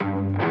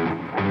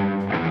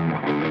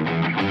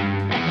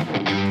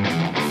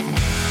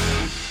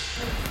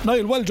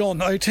Niall, well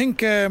done. I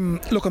think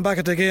looking back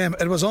at the game,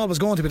 it was always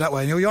going to be that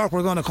way. New York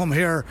were going to come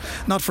here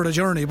not for the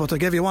journey, but to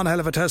give you one hell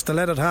of a test. To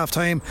lead at half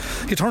time,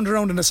 you turned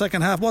around in the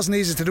second half. Wasn't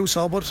easy to do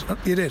so, but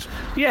you did.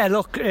 Yeah,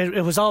 look,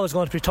 it was always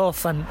going to be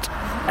tough, and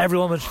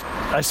everyone was,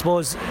 I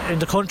suppose, in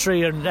the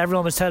country, and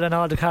everyone was telling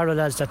all the Carlow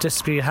lads that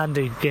this would be a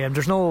handy game.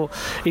 There's no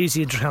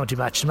easy inter-county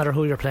match, no matter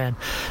who you're playing,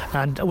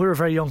 and we're a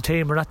very young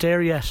team, we're not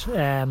there yet.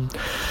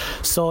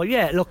 So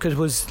yeah, look, it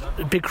was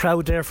a big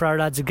crowd there for our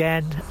lads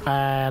again.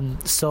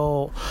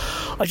 So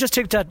I just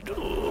think that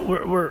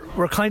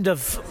we're kind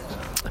of,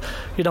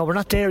 you know, we're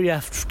not there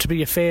yet to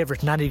be a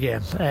favourite in any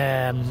game,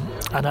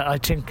 and I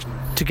think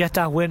to get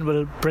that win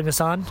will bring us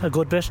on a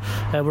good bit.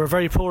 We're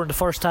very poor in the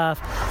first half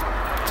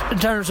in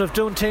terms of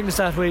doing things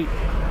that we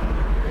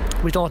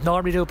don't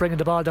normally do, bringing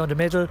the ball down the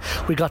middle.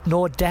 We got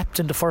no depth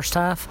in the first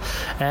half,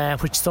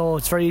 which so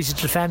it's very easy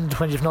to defend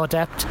when you've no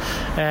depth,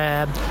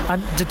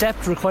 and the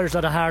depth requires a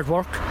lot of hard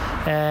work.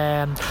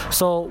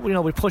 So you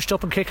know, we pushed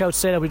up and kick out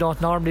say that we don't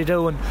normally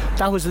do, and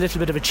that was a little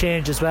bit of a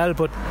change as well,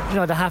 but you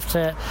know, they have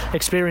to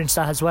experience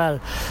that as well.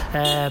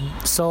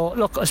 So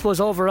look, I suppose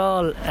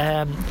overall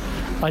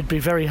I'd be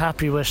very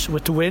happy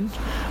with the win.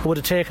 I would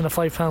have taken a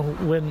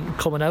 £5 win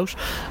coming out.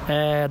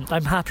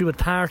 I'm happy with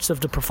parts of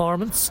the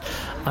performance.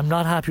 I'm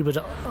not happy with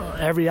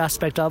every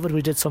aspect of it.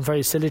 We did some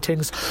very silly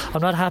things.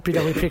 I'm not happy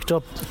that we picked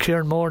up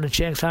Kieran Moore and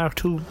Shane Clark,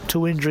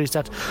 two injuries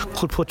that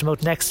could put them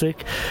out next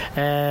week.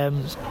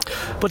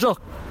 But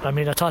look, I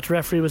mean, I thought the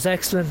referee was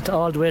excellent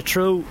all the way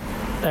through.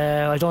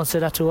 I don't say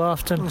that too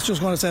often. I was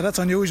just going to say that's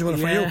unusual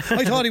for you.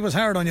 I thought he was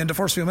hard on you in the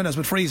first few minutes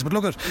with frees, but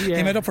look,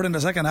 he made up for it in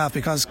the second half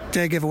because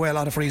they gave away a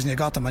lot of frees and you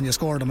got them and you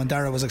scored them, and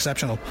Darragh was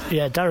exceptional.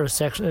 Yeah, Darragh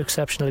was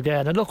exceptional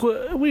again. And look,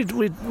 we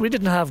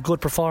didn't have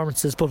good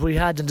performances, but we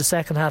had in the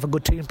second half a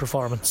good team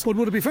performance. But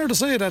would it be fair to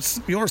say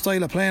that's your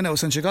style of play now,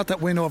 since you got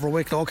that win over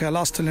Wicklow? Okay,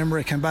 lost to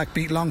Limerick, came back,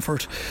 beat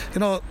Longford. You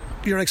know,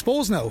 you're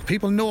exposed now.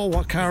 People know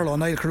what Carlow and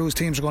Niall Carew's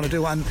teams are going to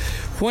do, and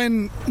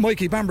when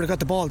Mikey Bamber got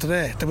the ball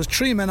today, there was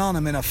 3 men on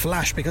him in a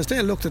flash because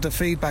they looked at the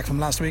feedback from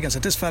last week and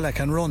said this fella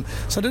can run,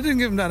 so they didn't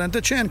give him that. And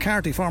the Shane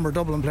Carty, former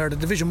Dublin player, the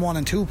Division 1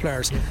 and 2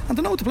 players, and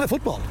they know how to play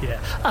football.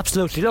 Yeah,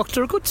 absolutely. Look,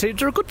 they're a good team,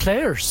 they're good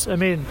players. I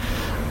mean,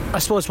 I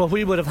suppose what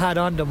we would have had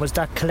on them was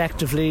that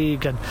collective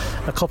league and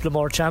a couple of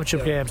more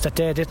championship games that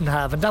they didn't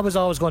have, and that was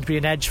always going to be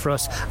an edge for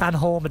us and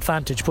home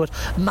advantage, but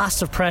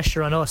massive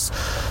pressure on us.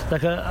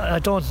 Like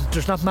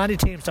there's not many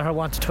teams that are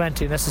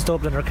 1-20 unless it's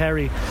Dublin or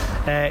Kerry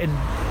in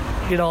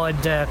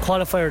the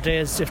qualifier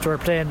days if they were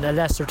playing a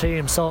lesser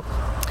team. So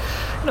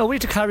you know, we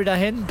had to carry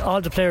that in.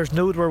 All the players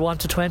knew they were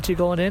 1-20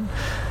 going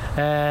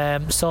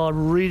in. So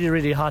really,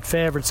 really hot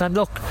favourites. And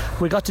look,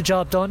 we got the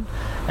job done.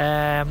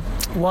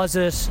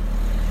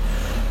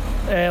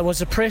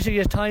 Was it pretty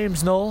at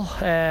times? No.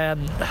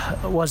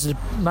 Was it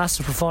a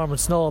massive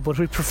performance? No. But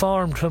we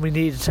performed when we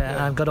needed to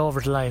and got over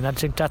the line. I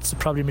think that's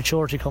probably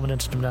maturity coming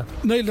into them now.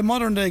 Niall, the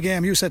modern day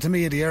game, you said to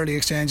me at the early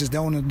exchanges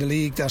down in the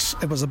league that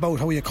it was about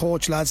how you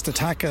coach lads to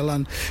tackle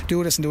and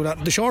do this and do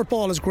that. The short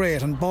ball is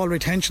great and ball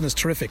retention is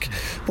terrific,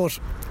 but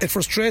it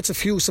frustrates a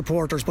few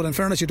supporters, but in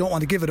fairness you don't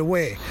want to give it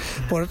away.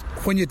 But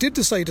when you did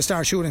decide to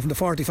start shooting from the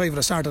 45 at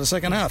the start of the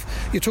second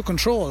half, you took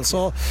control.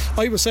 So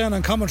I was saying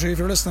on commentary, if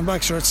you're listening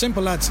back, sure, it's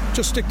simple lads,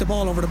 just stick the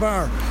ball over the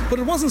bar. But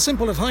it wasn't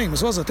simple at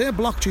times, was it? They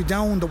blocked you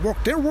down.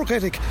 Their work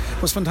ethic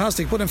was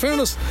fantastic, but in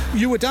fairness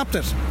you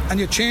adapted and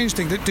you changed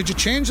things. Did you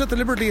change that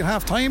deliberately at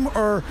half time,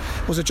 or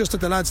was it just that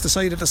the lads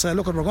decided to say,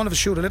 look, we're going to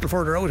shoot a little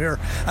further out here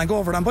and go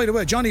over it? And by the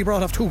way, Johnny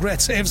brought off 2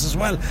 great saves as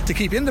well to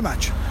keep you in the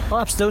match. Oh,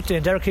 absolutely,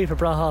 and their keeper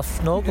brought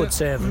off no good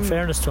save, in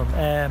fairness to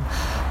him.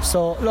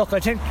 So look, I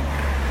think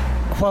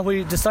what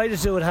we decided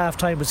to do at half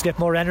time was get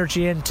more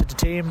energy into the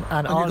team,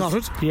 and you got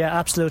it? Yeah,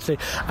 absolutely,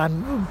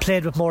 and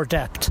played with more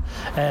depth.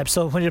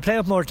 So when you play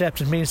with more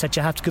depth, it means that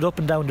you have to get up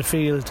and down the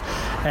field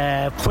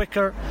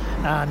quicker,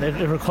 and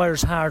it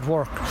requires hard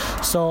work.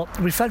 So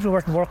we felt we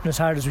weren't working as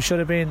hard as we should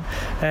have been,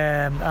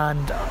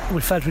 and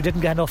we felt we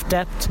didn't get enough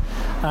depth.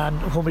 And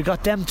when we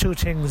got them 2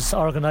 things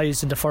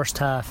organised in the first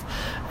half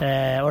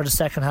or the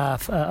second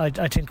half, I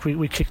think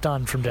we kicked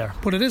on from there.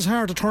 But it is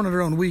hard to turn it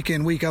around week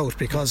in, week out,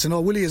 because you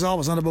know Willie is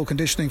always on about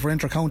conditioning for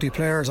inter-county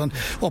players, and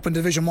up in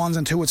Division 1s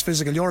and 2 it's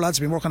physical. Your lads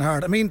have been working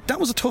hard. I mean, that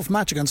was a tough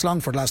match against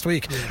Longford last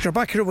week. You're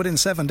back here within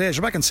 7 days,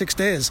 you're back in 6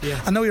 days,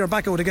 and now you're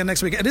back out again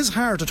next week. It is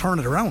hard to turn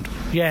it around.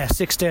 Yeah,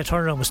 6-day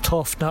turnaround was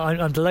tough. Now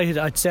I'm delighted.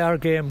 I'd say our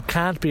game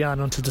can't be on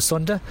until the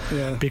Sunday,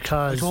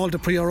 because I told the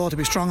Prior to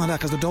be strong on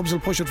that, because the Dubs will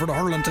push it for the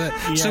hurling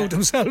to suit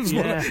themselves.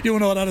 But you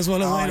know that as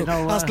well as I do.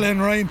 Ask Glenn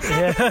Ryan.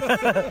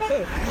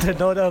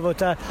 No doubt about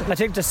that. I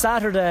think the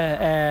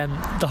Saturday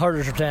the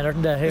hurlers are playing,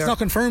 aren't they? Here. It's not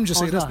confirmed, you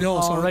see.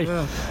 Right.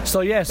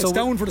 So it's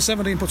down for the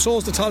 17th, but so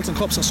is the Tailteann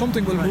Cup, so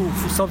something will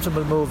move. Something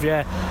will move,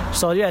 yeah.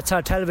 So it's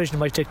our television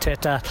might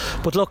dictate that.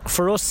 But look,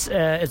 for us,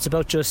 it's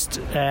about just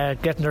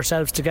getting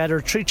ourselves together.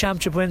 3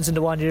 championship wins in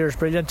the 1 year is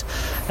brilliant.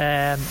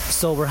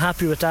 So we're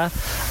happy with that,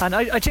 and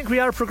I think we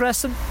are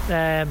progressing.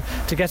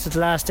 To get to the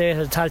last 8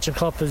 of the Tailteann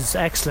Cup is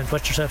excellent. But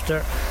watch yourself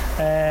there.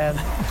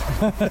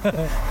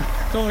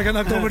 Don't get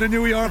knocked over the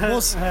New York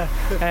bus.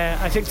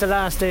 I think the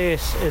last 8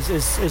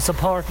 is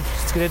important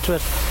to get into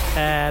it.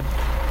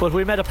 But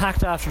we made a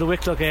pact after the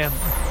Wicklow game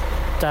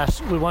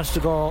that we wanted to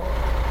go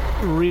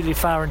really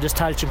far in this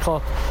Tailteann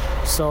Cup.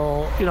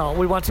 So,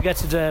 we want to get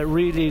to the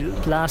really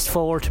last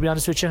 4, to be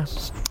honest with you,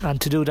 and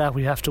to do that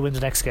we have to win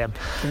the next game.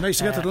 It'd be nice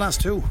to get to the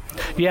last 2.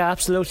 Yeah,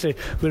 absolutely.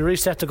 We'll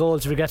reset the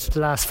goals if we get to the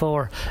last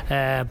 4,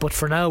 but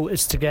for now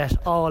it's to get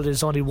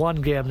there's only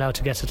one game now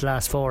to get to the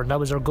last 4, and that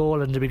was our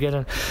goal in the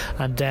beginning,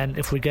 and then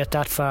if we get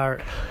that far,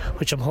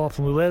 which I'm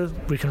hoping we will,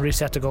 we can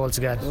reset the goals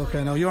again.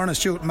 Okay, now you're an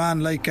astute man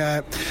like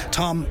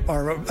Tom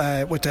or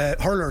with the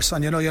hurlers,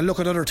 and you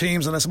look at other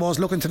teams, and I suppose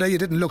looking today you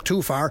didn't look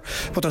too far,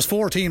 but there's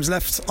 4 teams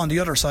left on the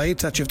other side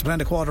that you have to play in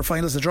the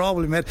quarter-finals. The draw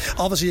will be made.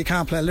 Obviously you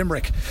can't play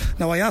Limerick.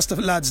 Now I asked the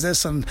lads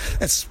this, and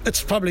it's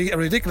probably a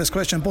ridiculous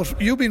question, but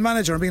you being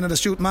manager and being an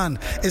astute man,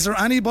 is there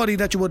anybody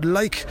that you would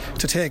like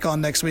to take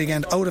on next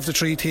weekend out of the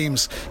 3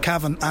 teams,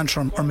 Cavan,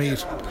 Antrim or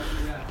Meath?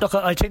 Look,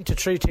 I think the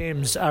 3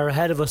 teams are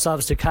ahead of us.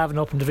 Obviously Cavan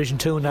up in Division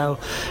 2 now,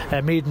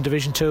 Meath in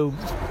Division 2,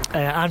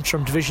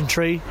 Antrim Division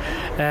 3.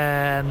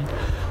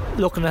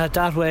 Looking at it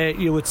that way,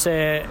 you would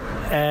say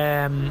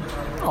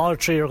all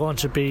 3 are going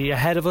to be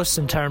ahead of us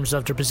in terms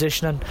of their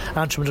positioning.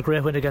 Antrim with a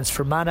great win against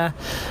Fermanagh.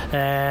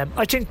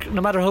 I think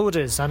no matter who it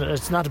is, and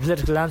it's not a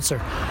political answer,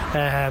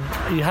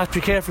 you have to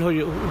be careful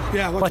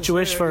what you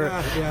wish for.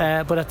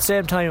 But at the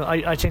same time,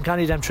 I think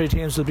any of them 3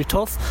 teams will be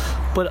tough.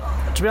 But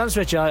to be honest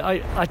with you,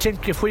 I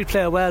think if we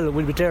play well,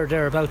 we'll be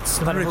thereabouts.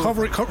 No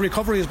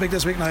recovery is big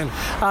this week, Niall.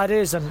 It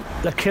is, and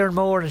like Kieran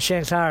Moore and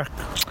Shane Clark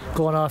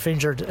going off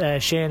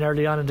injured. Shane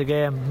early on in the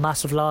game,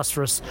 massive loss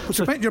for us.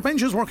 But your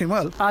bench is working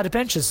well. The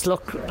benches,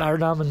 look,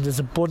 Aaron Hammond is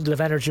a bundle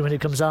of energy when he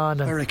comes on,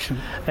 and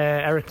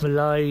Eric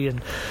Malloy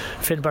and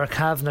Finbar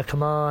Kavanagh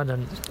come on,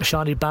 and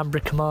Shawnee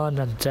Bambrick come on,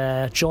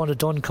 and Jonah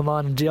Dunn come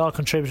on, and they all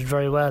contributed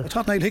very well. I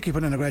thought Niall Hickey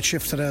put in a great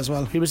shift today as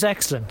well. He was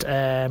excellent.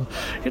 And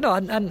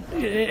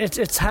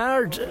it's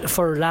hard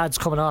for lads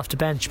coming off the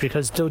bench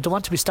because they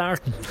want to be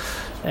starting,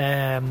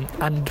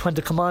 and when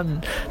they come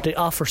on they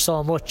offer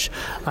so much,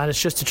 and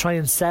it's just to try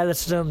and sell it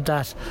to them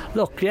that,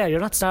 look, yeah, you're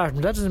not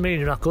starting, that doesn't mean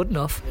you're not good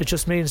enough, it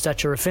just means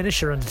that you're a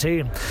finisher in the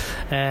team.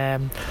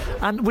 And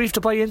we have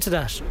to buy into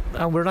that,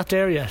 and we're not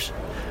there yet.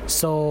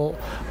 So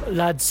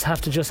lads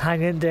have to just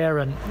hang in there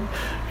and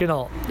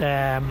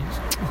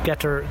get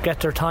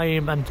their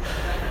time, and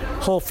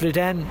hopefully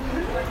then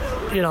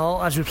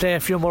as we play a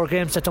few more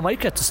games that they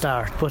might get to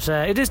start. But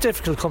it is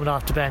difficult coming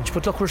off the bench.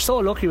 But look, we're so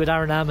lucky with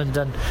Aaron Hammond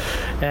and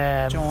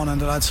Jonah and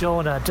the lads.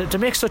 To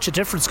make such a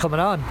difference coming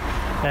on.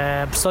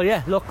 So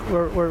yeah, look,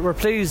 we're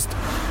pleased,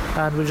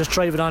 and we'll just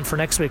drive it on for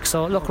next week.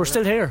 So look, we're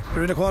still here.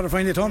 We're in the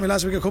quarter-final. You told me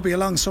last week it could be a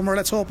long summer.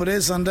 Let's hope it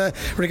is. And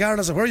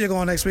regardless of where you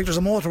go next week, there's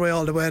a motorway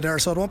all the way there,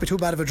 so it won't be too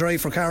bad of a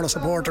drive for Carlow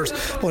supporters.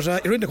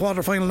 But you're in the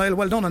quarter-final, Niall.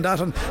 Well done on that,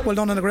 and well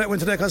done on a great win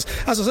today, because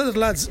as I said to the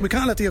lads, we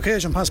can't let the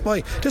occasion pass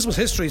by. This was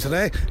history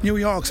today.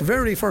 New York's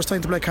very first time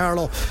to play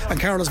Carlow, and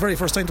Carlow's very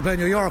first time to play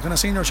New York in a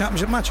senior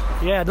championship match.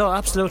 Yeah, no,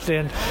 absolutely.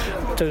 And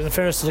in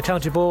fairness to the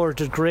county board,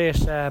 did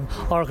great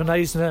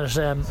organising it.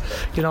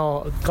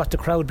 Got the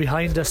crowd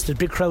behind us, the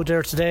big crowd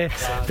there today,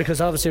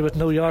 because obviously with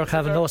New York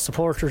having no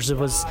supporters, it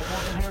was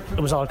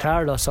all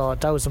Carlow, so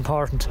that was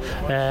important.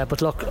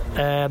 But look,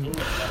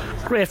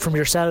 great from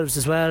yourselves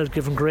as well,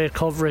 giving great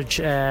coverage.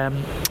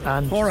 And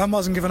Orham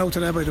wasn't given out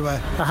today, by the way.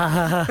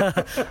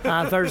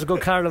 There's a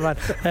good Carlow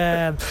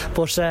man.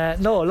 But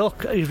no,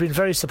 look, you've been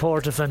very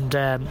supportive, and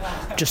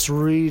just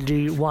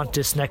really want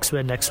this next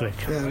win next week.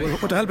 Yeah, well,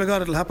 with the help of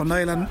God, it'll happen,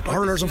 Niall. And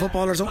hurlers and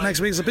footballers up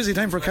next week. It's a busy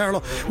time for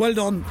Carlow. Well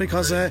done,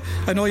 because I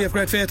know you have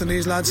great faith in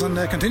these lads, and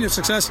continued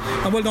success,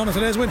 and well done on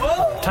today's win.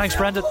 Thanks,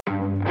 Brendan.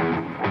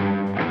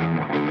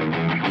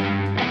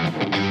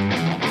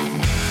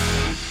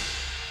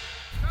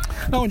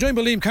 Now I'm joined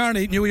by Liam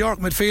Kearney, New York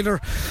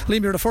midfielder.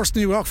 Liam, you're the first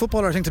New York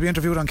footballer, I think, to be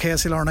interviewed on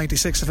KSLR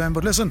 96 FM.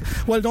 But listen,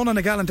 well done on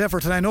a gallant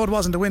effort today. I know it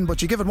wasn't a win,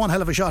 but you give it one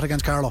hell of a shot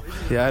against Carlow.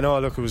 Yeah, I know.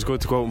 Look, it was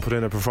good to go out and put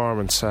in a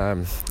performance.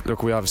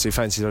 Look, we obviously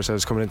fancied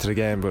ourselves coming into the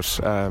game, but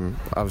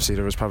obviously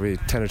there was probably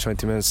 10 or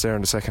 20 minutes there in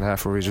the second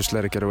half where we just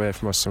let it get away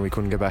from us and we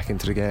couldn't get back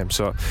into the game.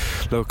 So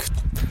look,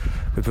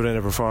 we put in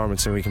a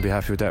performance and we can be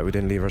happy with that. We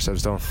didn't leave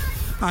ourselves down.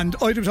 And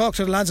I do talk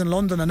to the lads in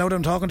London, and now that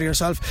I'm talking to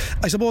yourself,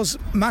 I suppose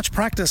match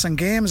practice and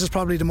games is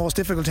probably the most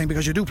difficult thing,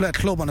 because you do play at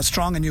club and it's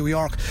strong in New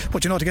York,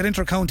 but to get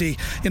inter-county,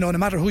 no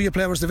matter who you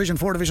play, whether it's Division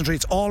 4, Division 3,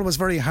 it's always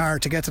very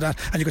hard to get to that,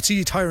 and you could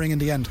see tiring in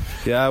the end.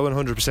 Yeah,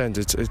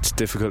 100%. It's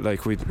difficult.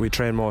 Like we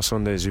train most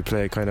Sundays, we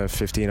play kind of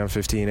 15 on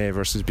 15 A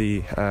versus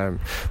B,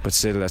 but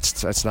still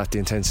that's not the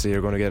intensity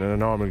you're going to get in a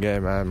normal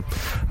game.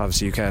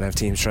 Obviously you can't have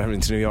teams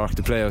travelling to New York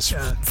to play us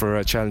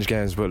for challenge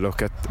games, but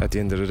look, at the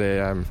end of the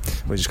day,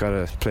 we just got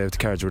to play with the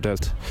cards we're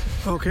dealt.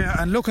 Okay,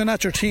 and looking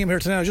at your team here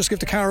tonight, I'll just give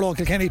the Carlow and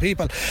Kilkenny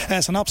people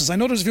a synopsis. I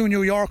know there's a few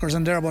New Yorkers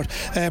in there, but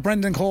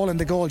Brendan Cole in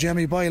the goal,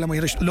 Jamie Boyle, and we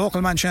had a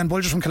local man, Shane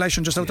Bulger from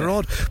Collection, just out the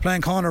road,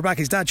 playing cornerback.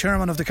 His dad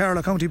chairman of the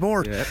Carlow County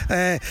Board.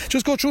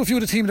 Just go through a few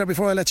of the team there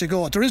before I let you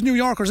go. There is New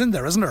Yorkers in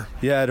there, isn't there?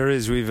 Yeah, there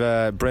is. We've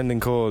Brendan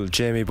Cole,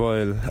 Jamie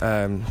Boyle,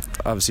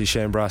 obviously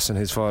Shane Braston,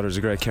 his father's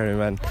a great Kearney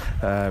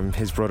man,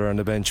 his brother on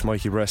the bench,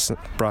 Mikey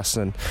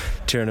Braston,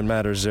 Tiernan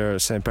Matters there,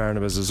 St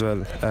Barnabas as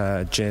well,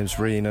 James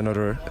Breen,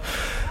 another,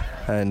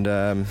 and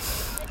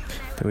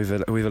we've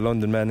a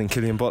London man in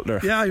Cillian Butler.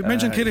 Yeah, you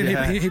mentioned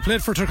Cillian. He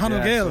played for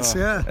Tyrconnell Gales.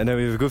 And then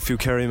we have a good few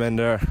Kerry men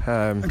there,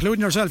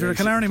 including yourself. You're a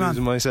Killarney man.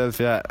 Including myself,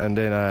 yeah. And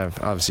then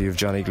obviously you have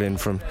Johnny Glynn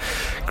from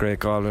Great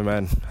Galway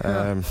man.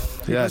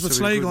 With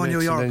Sligo in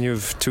New York. And then you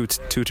have two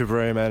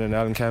Tipperary men and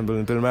Alan Campbell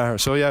and Bill Maher.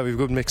 So yeah, we've a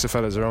good mix of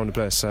fellas around the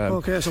place.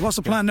 Okay, so what's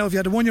the plan now? If you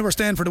had the one, you were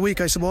staying for the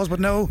week, I suppose, but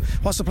now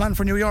what's the plan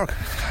for New York?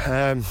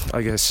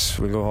 I guess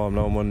we'll go home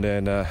now Monday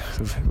and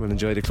we'll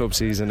enjoy the club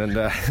season and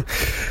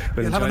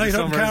we'll have a night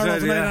out in Carlow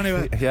tonight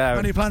anyway. Yeah.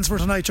 Any plans for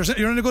tonight?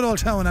 You're in a good old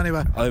town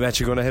anyway. I'm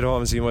actually going to head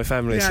home and see my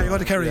family. Yeah, you go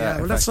to Carew.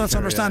 Well, that's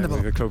understandable.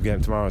 We have a club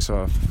game tomorrow,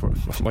 so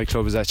my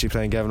club is actually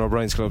playing Gavin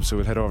O'Brien's club, so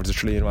we'll head over to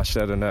Tralee and watch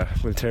that, and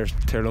we'll tear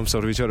lumps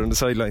out of each other on the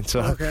sideline. So.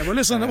 Okay, well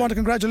listen, I want to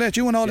congratulate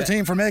you and all the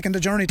team for making the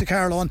journey to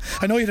Carlow, and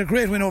I know you had a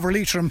great win over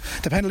Leitrim.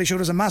 The penalty shoot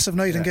was a massive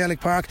night in Gaelic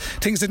Park.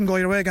 Things didn't go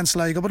your way against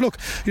Sligo, but look,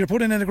 you're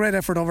putting in a great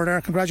effort over there.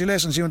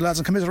 Congratulations, you and the lads,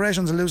 and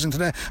commiserations on losing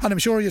today. And I'm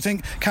sure you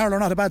think Carlow are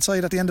not a bad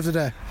side at the end of the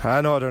day.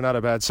 I know they're not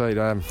a bad side.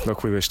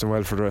 Look, we wish them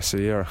well for the rest of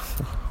the year.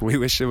 We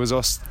wish it was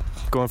us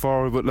going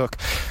forward, but look,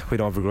 we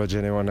don't begrudge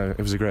anyone. It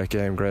was a great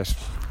game, great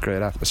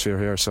atmosphere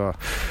here, so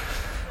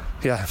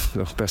yeah,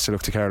 look, best of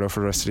luck to Carlow for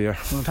the rest of the year.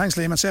 Well, thanks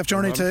Liam, and safe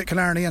journey to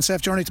Killarney and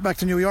safe journey back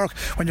to New York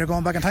when you're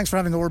going back, and thanks for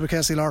having a word with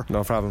Casey Lawr.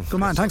 No problem. Good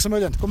man, thanks a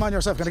million. Good man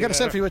yourself. Can I get a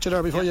selfie with you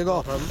there before you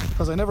go?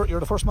 Because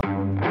you're the first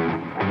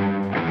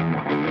man.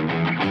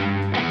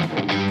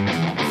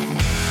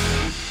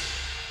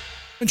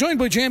 I'm joined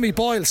by Jamie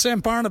Boyle,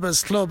 St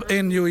Barnabas Club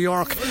in New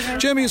York.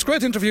 Jamie, it's a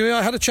great interview.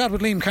 I had a chat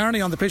with Liam Kearney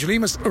on the pitch.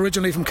 Liam is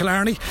originally from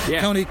Killarney,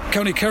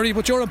 County Kerry,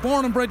 but you're a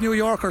born and bred New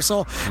Yorker,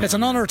 so it's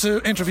an honour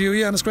to interview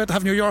you, and it's great to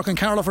have New York and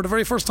Carlow for the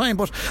very first time.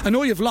 But I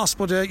know you've lost,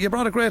 but you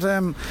brought a great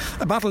a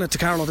battle to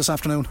Carlow this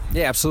afternoon.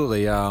 Yeah,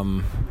 absolutely.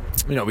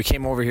 We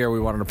came over here, we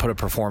wanted to put a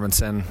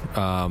performance in.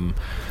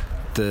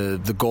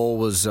 The goal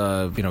was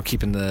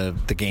keeping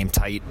the game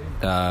tight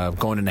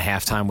going into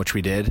halftime, which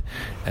we did,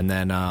 and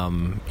then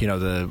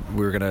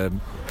we were going to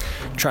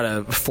try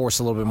to force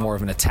a little bit more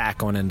of an attack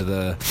going into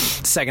the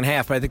second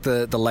half, but I think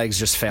the legs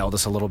just failed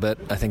us a little bit.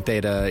 I think they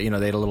had a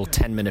little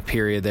 10-minute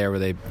period there where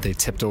they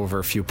tipped over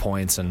a few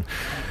points, and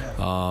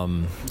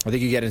I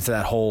think you get into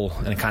that hole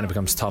and it kind of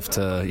becomes tough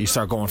you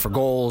start going for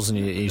goals and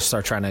you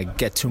start trying to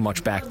get too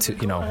much back to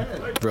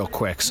real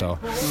quick, so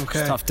it's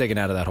tough digging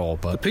out of that hole.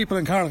 But the people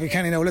in Carlow,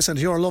 Kilkenny now listen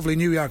to your lovely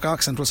New York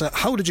accent will say,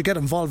 how did you get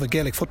involved with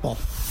Gaelic football?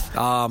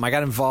 I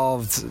got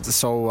involved,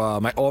 so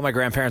all my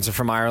grandparents are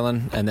from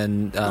Ireland, and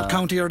then what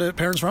county are the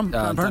parents from?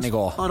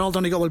 Donegal. Oh, all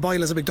Donegal. Well,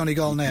 Boyle is a big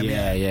Donegal name.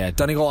 Yeah.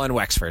 Donegal and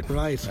Wexford.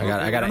 Right.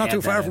 I got not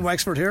too far from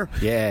Wexford here.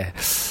 Yeah.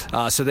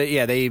 So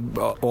they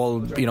all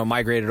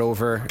migrated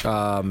over.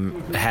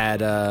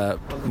 Had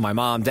my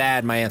mom,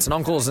 dad, my aunts and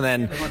uncles, and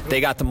then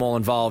they got them all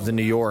involved in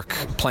New York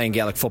playing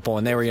Gaelic football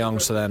when they were young.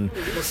 So then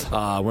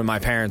when my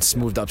parents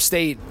moved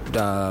upstate,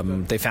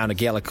 they found a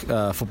Gaelic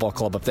football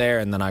club up there,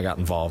 and then I got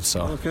involved.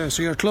 So okay,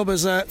 so your club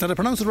is did I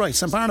pronounce it right?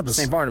 St Barnabas.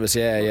 St Barnabas,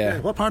 yeah. Okay.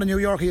 What part of New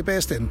York are you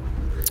based in?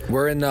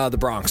 We're in the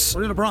Bronx.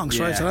 We're in the Bronx,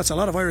 right? So that's a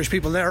lot of Irish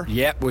people there.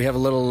 Yep, we have a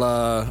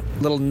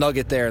little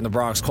nugget there in the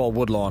Bronx called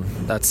Woodlawn.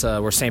 That's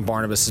where St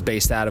Barnabas is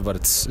based out of, but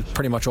it's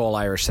pretty much all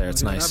Irish there.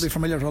 It's nice. I'll be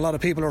familiar to a lot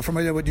of people who are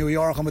familiar with New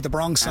York and with the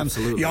Bronx and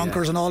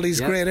Yonkers and all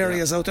these great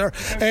areas out there.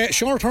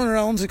 Short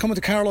turnarounds. You come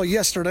to Carlow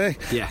yesterday.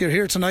 Yeah. You're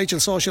here tonight.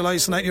 You'll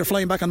socialise tonight. And you're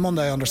flying back on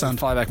Monday, I understand.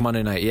 Fly back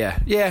Monday night.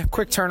 Yeah.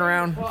 Quick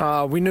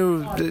turnaround. We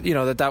knew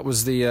that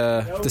was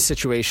the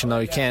situation. Though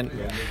you can't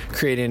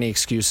create any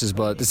excuses,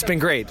 but it's been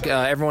great.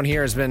 Everyone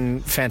here has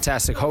been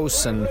fantastic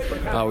hosts, and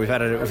we've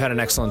had an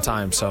excellent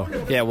time. So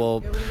yeah,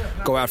 we'll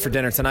go out for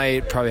dinner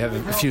tonight, probably have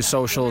a few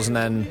socials, and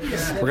then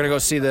we're gonna go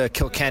see the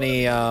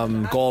Kilkenny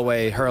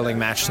Galway hurling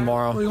match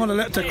tomorrow. You want to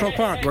let to Croke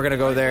Park? We're gonna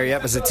go there,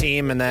 as a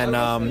team, and then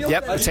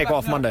we'll take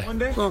off Monday.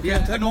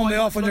 Okay, take Monday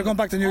off when you're going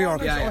back to New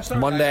York.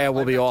 Monday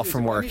we'll be off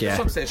from work,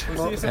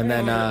 and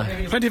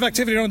then plenty of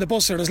activity around the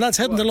bus here. There's lads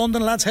heading to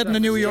London, lads heading to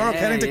New York,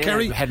 heading to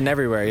Kerry, heading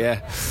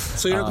everywhere.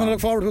 So you're going to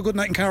look forward to a good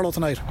night in Carlow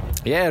tonight.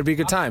 Yeah, it'll be a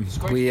good time.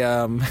 We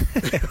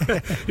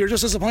You're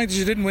just disappointed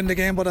you didn't win the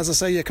game, but as I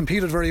say, you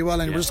competed very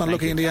well, and you were just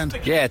unlucky in the end.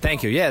 Yeah,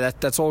 thank you. Yeah,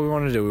 that's all we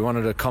wanted to do. We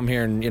wanted to come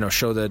here and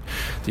show that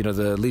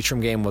the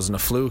Leitrim game wasn't a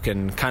fluke,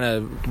 and kind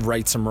of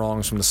right some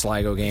wrongs from the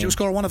Sligo game. Did you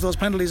score one of those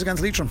penalties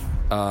against Leitrim?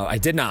 I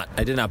did not.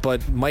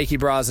 But Mikey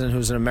Brosnan,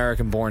 who's an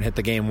American-born, hit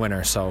the game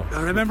winner. So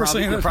I remember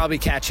seeing it. We'll probably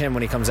catch him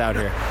when he comes out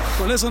here.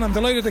 Well, listen, I'm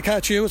delighted to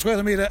catch you. It's great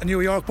to meet a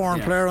New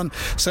York-born player, and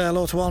say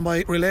hello to all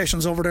my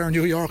relations over there in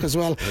New York as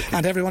well,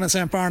 and everyone in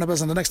St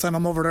Barnabas. And the next time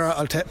I'm over there,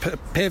 I'll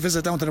pay a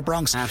visit down to the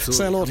Bronx. Absolutely.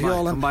 Say hello to you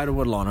all. Come by to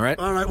Woodlawn, all right?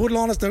 All right,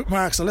 Woodlawn is the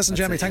mark. So listen,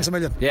 Jamie, thanks a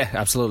million. Yeah,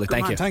 absolutely.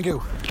 Thank you. Thank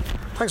you.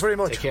 Thanks very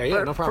much. Take care.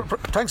 Yeah, no problem.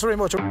 Thanks very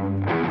much.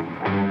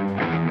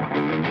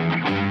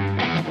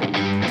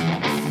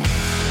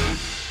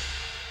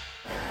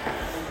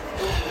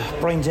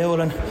 Brian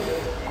Dowling,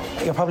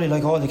 you're probably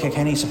like all the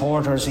Kilkenny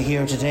supporters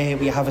here today.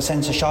 We have a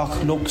sense of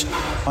shock looked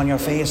on your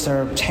face.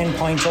 They're 10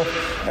 points up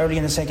early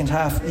in the second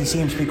half. You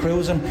seem to be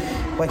cruising.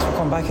 Wexford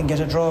come back and get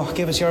a draw.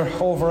 Give us your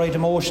override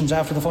emotions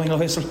after the final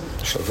whistle.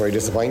 Very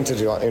disappointed.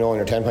 You know, when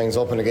you're 10 points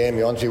up in a game,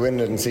 you want to be winning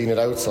it and seeing it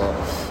out. So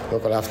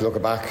look, I'll have to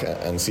look back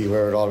and see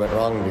where it all went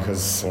wrong,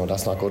 because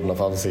that's not good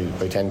enough, obviously,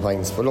 by 10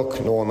 points. But look,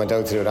 no one went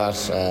out to do that.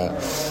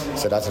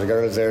 Said that to the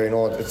girls there.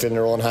 It's in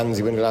their own hands.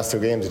 You win the last two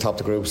games, you top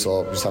the group.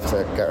 So we just have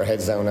to get our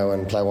heads down now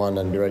and plough on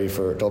and be ready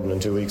for Dublin in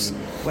 2 weeks.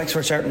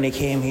 Wexford certainly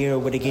came here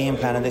with a game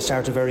plan, and they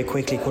started very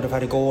quickly. Could have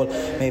had a goal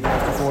maybe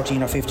after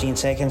 14 or 15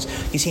 seconds.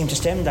 You seem to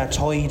stem that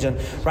tide and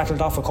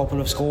rattled off a couple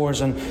of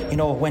scores, and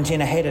went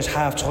in ahead at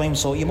half time.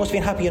 So you must have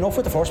been happy enough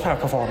with the first part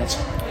performance.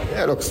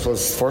 Yeah, look, I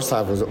suppose first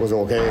half was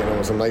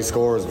okay. Some nice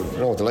scores.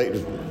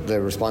 Delighted the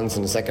response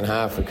in the second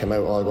half. We came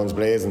out all guns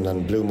blazing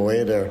and blew them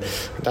away there.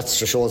 That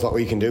just shows what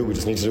we can do. We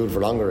just need to do it for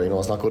longer.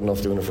 It's not good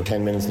enough doing it for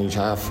 10 minutes in each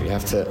half. You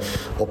have to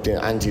up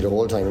the ante the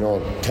whole time.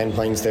 10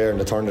 points there and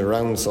they turned it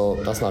around, so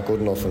that's not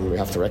good enough, and we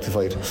have to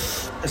rectify it.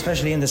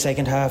 Especially in the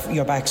second half,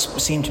 your backs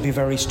seemed to be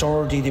very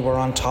sturdy. They were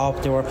on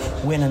top. They were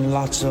winning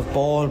lots of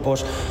ball,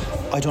 but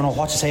I don't know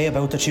what to say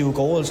about the two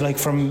goals. Like,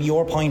 from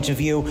your point of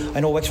view, I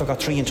know Wexford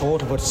got 3 in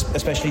total, but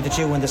especially the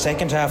two in the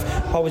second half.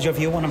 What was your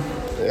view on them?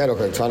 Yeah,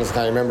 look, I honestly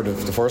can't remember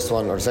the first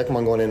one or the second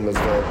one going in was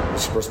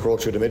the first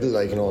broke through the middle.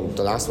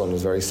 The last one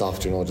was very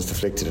soft, just to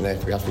flick to the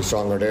net. We have to be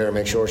stronger there,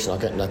 make sure she's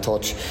not getting that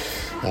touch.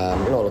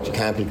 Look, you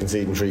can't be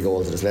conceding 3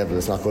 goals at this level.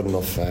 It's not good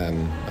enough.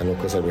 And look,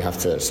 I said we have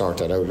to sort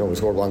that out. We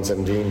scored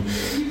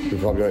 117. We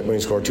probably only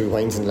scored 2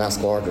 points in the last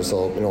quarter.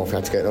 So if we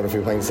had to get another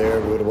few points there,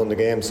 we would have won the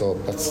game. So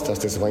that's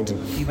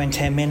disappointing. You went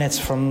 10 minutes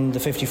from the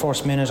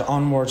 51st minute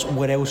onwards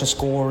without a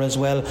score as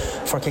well.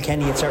 For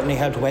Kilkenny, it certainly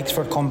helped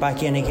Wexford come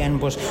back in again.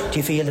 But do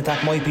you feel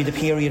that might be the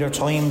period of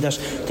time that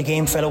the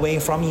game fell away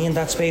from you in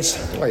that space?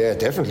 Oh yeah, it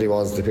definitely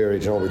was the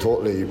period. We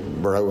totally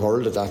were out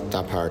hurled at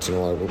that part.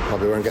 We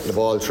probably weren't getting the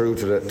ball through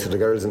to the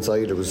girls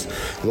inside. There was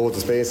loads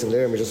of space in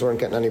there, and we just weren't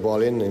getting any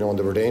ball in. And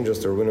they were dangerous.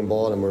 They were winning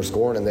ball, and we were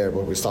scoring in there,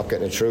 but we stopped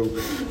getting it through.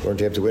 We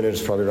weren't able to win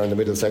it. Probably around the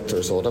middle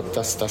sector. So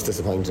that's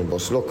disappointing.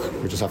 But look,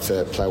 we just have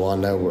to plough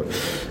on now.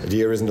 The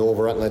year isn't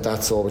over or anything like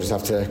that, so we just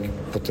have to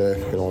put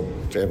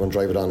everyone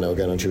drive it on now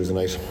again on Tuesday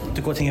night.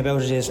 The good thing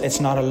about it is it's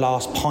not a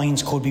loss.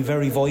 Points could be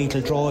very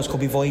vital. Draws could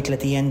be vital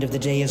at the end of the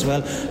day as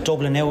well.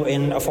 Dublin now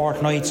in a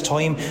fortnight's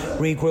time,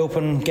 regroup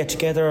and get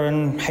together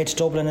and head to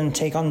Dublin and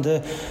take on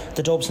the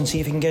Dubs and see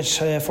if you can get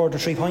further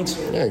 3 points.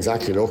 Yeah,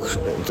 exactly. Look,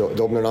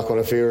 Dublin are not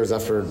going to fear us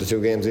after the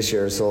 2 games this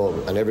year.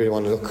 And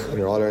everyone, look, when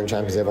you're all-Ireland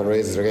champions, everyone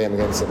raises their game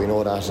against it. We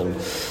know that, and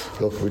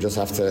look, we just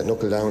have to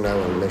knuckle down now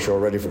and make sure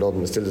we're ready for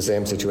Dublin. It's still the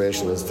same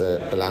situation as the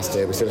last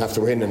day. We still have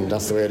to win, and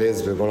that's the way it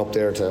is. We're going up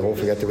there to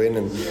hopefully get the win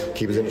and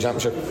keep us in the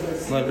championship.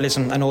 Well,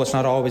 listen, I know it's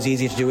not always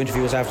easy to do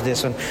interviews after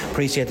this, and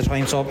appreciate the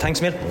time. So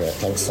thanks, Mill. Yeah,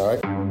 thanks. All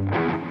right.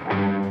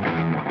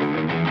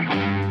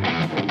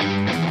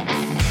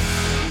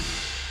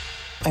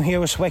 I'm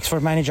here with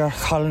Wexford manager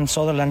Colin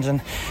Sutherland,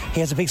 and he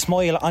has a big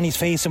smile on his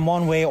face in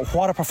one way.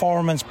 What a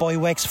performance by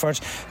Wexford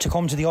to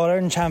come to the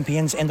All-Ireland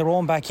champions in their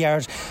own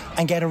backyard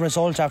and get a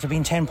result after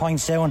being 10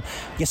 points down.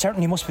 You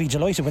certainly must be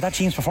delighted with that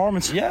team's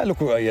performance. Yeah, look,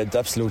 I'm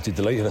absolutely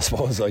delighted, I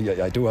suppose.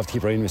 I do have to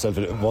keep reminding myself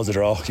it was a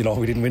draw.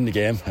 We didn't win the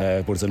game,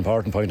 but it's an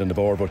important point on the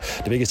board. But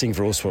the biggest thing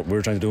for us, what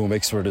we're trying to do in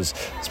Wexford is,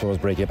 I suppose,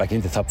 break it back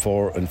into top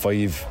 4 and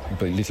 5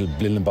 by a little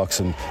building box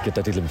and get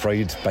that little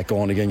pride back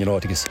going again. I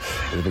think it's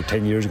about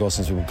 10 years ago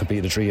since we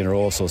competed 3 in a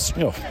row, so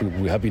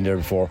we have been there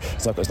before.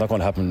 It's not going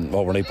to happen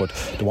overnight, but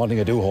the one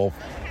thing I do hope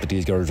that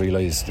these girls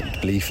realise the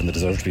belief and the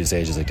deserve to be at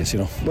stages like this.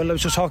 Well, I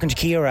was just talking to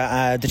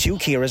Ciara, the 2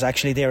 Ciaras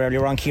actually there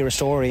earlier on, Ciara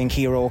Storey and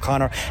Ciara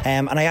O'Connor,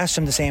 and I asked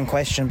them the same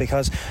question,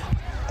 because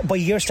by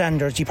your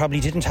standards you probably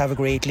didn't have a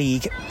great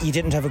league, you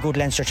didn't have a good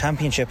Leinster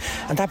Championship,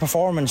 and that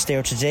performance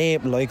there today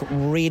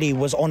really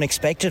was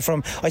unexpected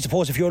from, I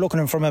suppose, if you're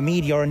looking from a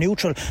media or a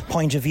neutral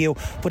point of view,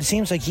 but it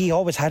seems like you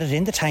always had it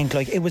in the tank.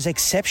 It was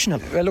exceptional.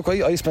 Well, look,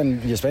 you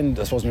spend I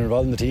suppose, when you're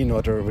involved in the team,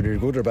 whether you're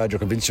good or bad, you're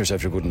convinced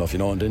yourself you're good enough,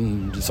 and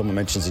then someone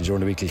mentions it during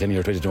the week, Kilkenny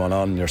are 22 on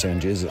and you're saying,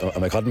 geez,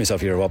 am I cutting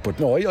myself here or what? But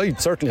no, I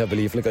certainly have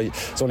belief.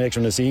 It's only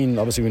extra in the scene,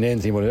 obviously we named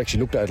the team, but I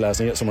actually looked at it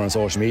last night somewhere on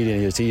social media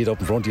and you see it up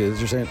in front of you,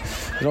 you're saying,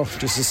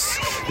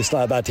 it's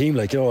not a bad team.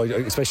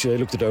 Especially I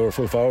looked at our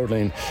full forward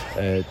line,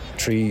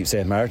 3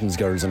 St. Martin's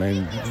girls, and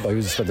I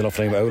was spent enough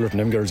time with Owlert, and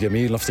them girls gave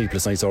me enough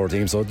sleepless nights over the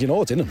team, so it's in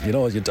them,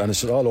 and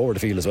it's all over the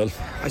field as well.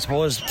 I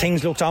suppose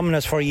things looked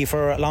ominous for you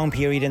for a long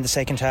period in the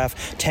second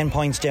half, 10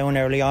 points down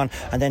early on,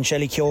 and then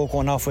Shelley Keogh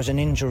going off with an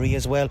injury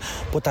as well,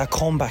 but that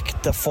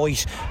comeback, the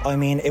fight,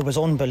 it was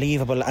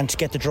unbelievable, and to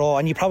get the draw,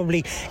 and you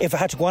probably, if it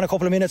had to go on a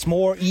couple of minutes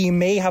more, you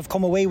may have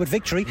come away with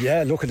victory.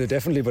 Yeah, look at it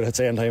definitely, but at the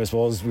same time I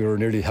suppose we were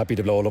nearly happy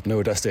to blow it up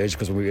now that stage,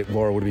 because we would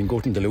have been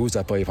gutting to lose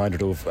that by a point or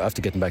two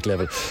after getting back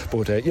level.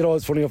 But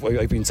it's funny enough,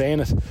 I've been saying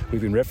it,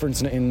 we've been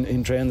referencing it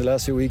in training the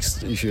last few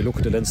weeks. If you look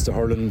at the Leinster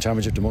Hurling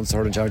Championship, the Munster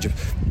Hurling Championship,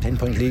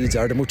 10-point leads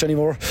are there much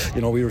anymore?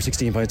 We were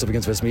 16 points up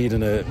against Westmeath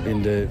in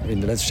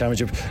the Leinster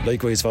Championship.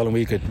 Likewise, following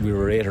week we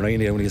were 8 or 9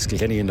 down against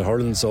Kilkenny in the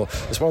hurling. So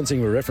it's one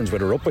thing we reference,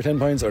 whether we're up by 10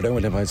 points or down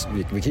by 10 points,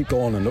 we keep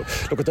going. And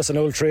look at that's an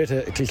old trait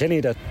of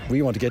Kilkenny, that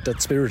we want to get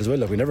that spirit as well,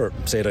 that we never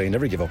say that I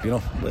never give up.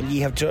 Well,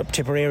 you have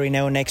Tipperary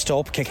now next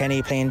up.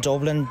 Kilkenny playing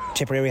Dublin.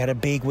 Tipperary had a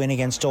big win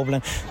against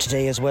Dublin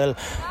today as well.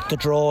 The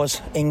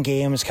draws in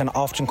games can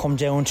often come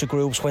down to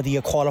groups, whether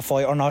you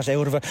qualify or not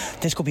out of it.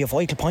 This could be a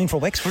vital point for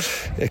Wexford.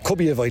 It could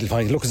be a vital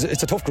point. Look,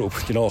 it's a tough group,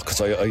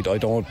 because I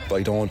don't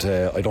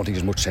think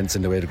there's much sense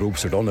in the way the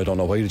groups are done. I don't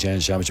know why they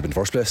changed the championship in the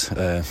first place.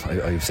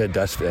 I've said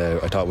that.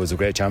 I thought it was a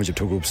great championship,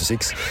 2 groups of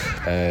 6.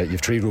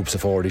 You've 3 groups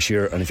of 4 this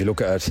year, and if you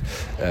look at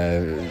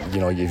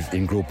you've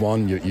in Group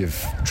 1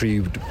 you've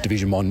 3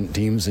 Division 1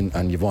 teams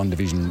and you've 1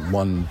 Division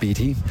 1B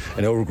team.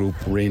 In our group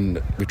we're in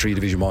with 3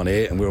 Division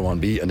 1A and we're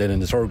 1B, and then in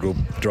the third group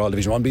they're all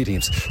Division 1B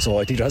teams. So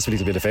I think there has to be a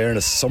little bit of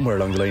fairness somewhere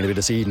along the line, a bit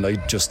of seed, and I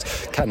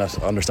just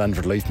cannot understand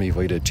for the life of me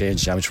why they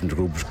changed the championship from the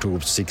group 2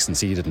 groups of 6 and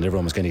seeded, and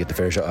everyone was going to get the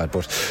fair shot at.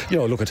 But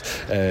look at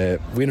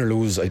win or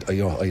lose, I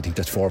think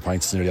that's 4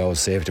 points is nearly always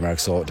safety mark,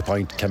 so the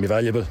point can be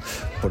valuable,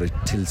 but I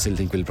still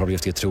think we'll probably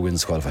have to get 2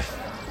 wins to qualify.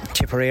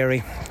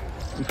 Tipperary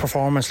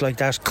performance like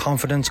that,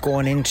 confidence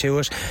going into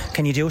it,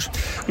 can you do it?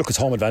 Look, it's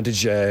home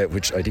advantage,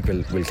 which I think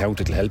will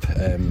count. It'll help.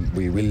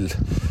 We'll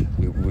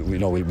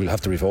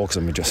have to refocus,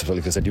 and we just,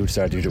 like I said, we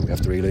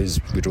have to realise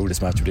we drew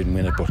this match, we didn't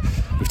win it, but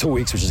we've 2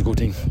 weeks, which is a good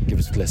thing. Give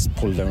us less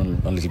pull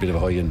down on a little bit of a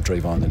high and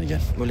drive on then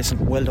again. Well,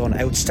 listen, well done,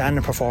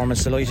 outstanding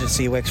performance. Delighted to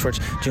see Wexford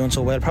doing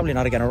so well. Probably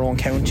not against our own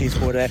counties,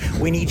 but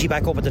we need you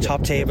back up at the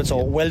top table,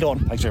 so well done.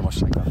 Thanks very much.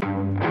 Thank you.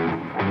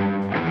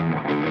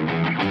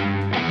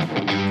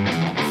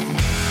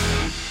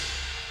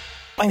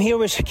 I'm here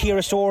with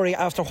Ciara Storey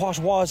after what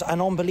was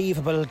an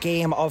unbelievable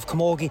game of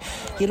camogie.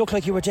 You look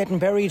like you were dead and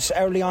buried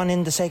early on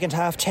in the second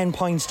half, 10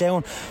 points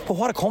down, but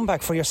what a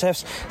comeback for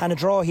yourselves, and a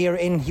draw here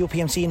in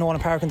UPMC Nolan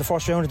Park in the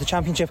first round of the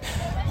championship.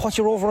 What's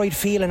your overall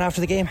feeling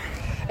after the game?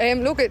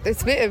 Look,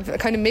 it's a bit of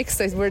kind of mixed.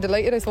 We're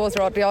delighted, I suppose,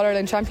 we're the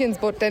All-Ireland champions,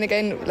 but then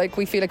again,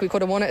 we feel like we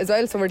could have won it as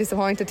well, so we're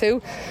disappointed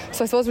too.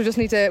 So I suppose we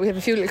have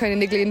a few little kind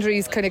of niggly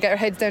injuries, kind of get our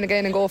heads down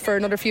again and go for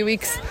another few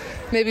weeks.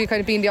 Maybe kind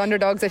of being the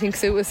underdogs, I think,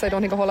 suit us. I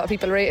don't think a whole lot of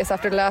people rate us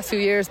after the last few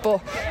years,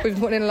 but we've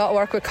been putting in a lot of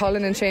work with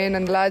Colin and Shane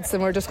and the lads,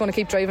 and we're just going to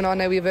keep driving on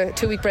now. We have a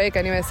 2-week break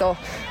anyway, so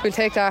we'll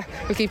take that,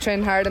 we'll keep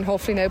training hard and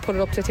hopefully now put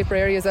it up to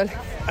Tipperary as well.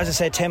 As I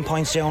said, 10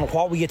 points down.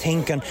 What were you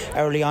thinking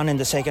early on in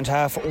the second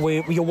half?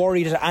 Were you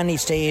worried at any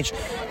stage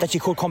that you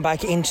could come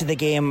back into the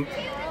game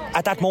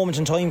at that moment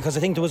in time, because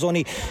I think there was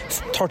only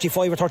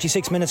 35 or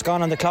 36 minutes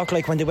gone on the clock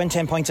when they went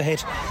 10 points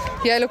ahead?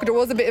 Yeah, look, there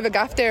was a bit of a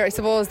gap there. I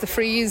suppose the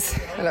freeze,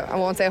 I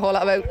won't say a whole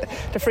lot about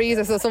the freeze,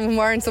 I suppose some of them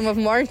were and some of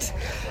them weren't.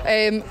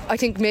 I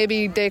think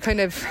maybe they kind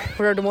of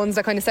were the ones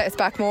that kind of set us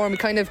back more, and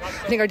I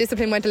think our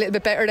discipline went a little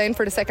bit better then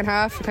for the second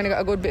half. We kind of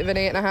got a good bit of an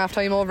 8.5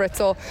 time over it,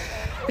 so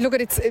look,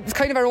 it's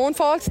kind of our own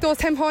fault, those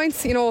 10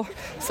 points,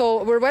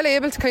 so we're well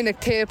able to kind of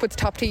take up with the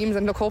top teams,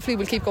 and look, hopefully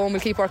we'll keep going,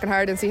 we'll keep working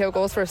hard and see how it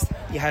goes for us.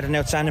 You had an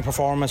outstanding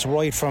performance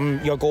right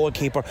from your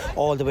goalkeeper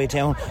all the way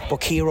down,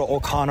 but Ciara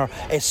O'Connor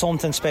is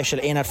something special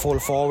in at full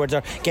forward.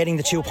 They're getting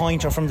the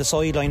 2-pointer from the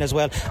sideline as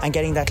well and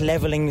getting that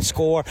levelling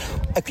score.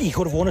 You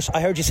could have won it.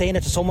 I heard you saying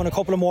it to someone a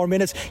couple of more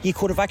minutes. You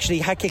could have actually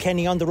had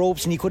Kilkenny on the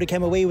ropes and you could have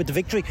come away with the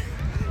victory.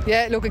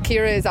 Yeah, look,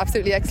 Ciara is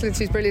absolutely excellent.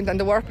 She's brilliant, and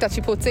the work that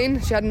she puts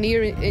in. She had a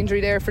knee injury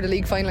there for the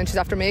league final, and she's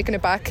after making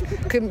it back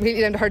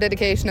completely down to her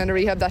dedication and the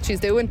rehab that she's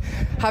doing.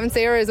 Having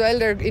Ciara as well,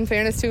 they're, in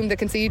fairness to them, they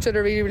can see each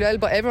other really, really well,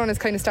 but everyone is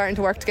kind of starting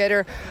to work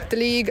together. The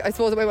league, I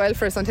suppose, it went well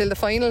for us until the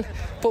final,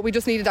 but we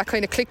just needed that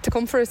kind of click to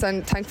come for us,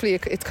 and thankfully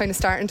it's kind of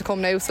starting to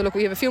come now. So look,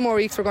 we have a few more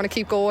weeks, we're going to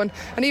keep going,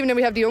 and even then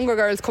we have the younger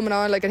girls coming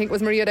on. I think it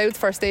was Maria Dowd's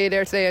first day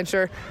there today, and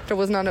sure, there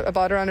wasn't a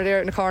bother on her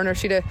there in the corner.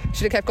 She'd have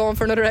kept going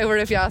for another hour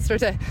if you asked her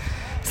to.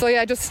 So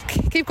yeah, just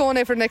keep going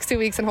there for the next 2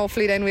 weeks, and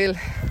hopefully then we'll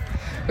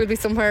be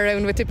somewhere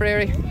around with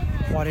Tipperary.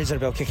 What is it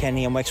about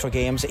Kilkenny and Wexford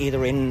games,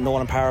 either in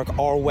Nolan Park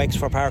or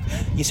Wexford Park?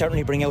 You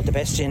certainly bring out the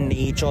best in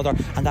each other,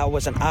 and that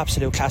was an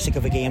absolute classic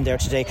of a game there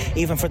today.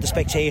 Even for the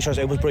spectators,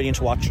 it was brilliant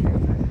to watch.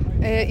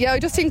 I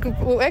just think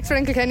Wexford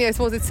and Kilkenny, I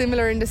suppose it's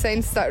similar in the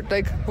sense that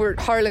we're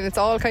hurling, it's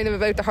all kind of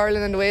about the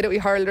hurling and the way that we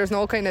hurl. There's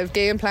no kind of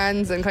game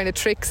plans and kind of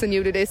tricks and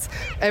you do this.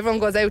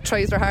 Everyone goes out,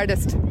 tries their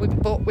hardest,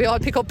 but we all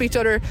pick up each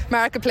other,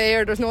 mark a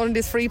player. There's none of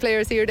these free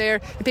players here or there.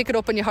 You pick it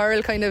up and you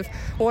hurl kind of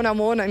one on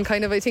one, and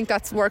kind of I think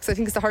that works. I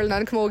think it's the hurling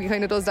and camogie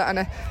kind of does that,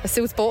 and it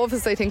suits both of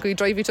us. I think we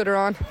drive each other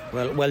on.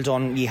 Well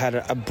done. You had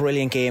a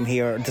brilliant game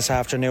here this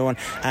afternoon,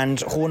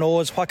 and who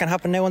knows what can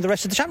happen now in the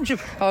rest of the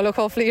championship. Oh look,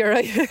 hopefully you're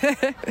right.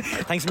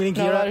 Thanks a million,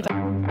 Ciara.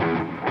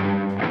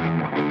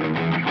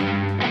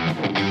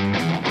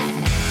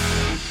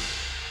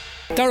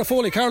 Darragh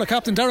Foley, Carlow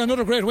captain. Darragh,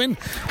 another great win.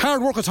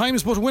 Hard work at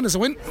times, but a win is a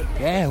win.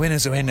 Yeah, win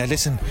is a win.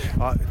 Listen,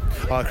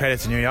 all credit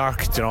to New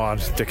York. You know,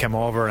 they came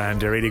over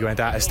and they really went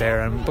at us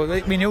there.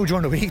 But we knew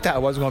during the week that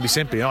it wasn't going to be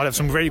simple. You know, they have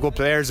some very good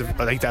players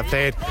like that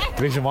played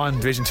Division 1,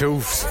 Division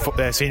 2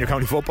 senior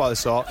county football,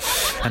 so,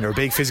 and they're a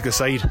big physical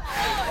side.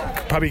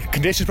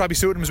 Conditions probably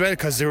suited them as well,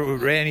 because it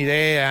was a rainy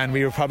day and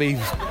we were probably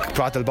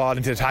brought the ball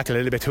into the tackle a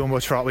little bit too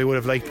much for what we would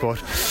have liked.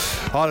 But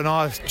all in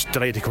all, just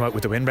delighted to come out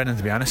with the win, Brendan,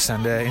 to be honest,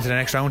 and into the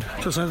next round.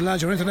 Just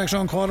lads, you're into the next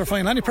round quarter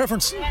final. Any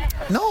preference?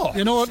 No.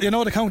 You know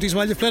the counties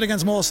well. You've played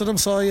against most of them,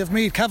 so you've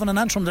Meath, Cavan and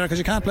Antrim there, because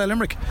you can't play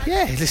Limerick.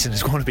 Yeah, listen,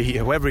 it's going to be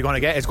whoever you're going to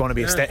get. It's going to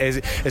be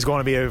it's going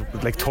to be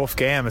a tough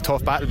game, a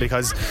tough battle,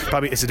 because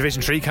probably it's a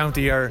Division 3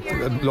 county or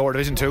a lower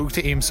Division 2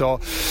 team. So,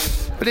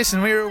 but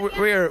listen,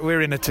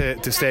 we're in it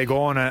to stay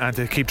going and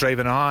to keep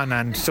driving on,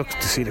 and just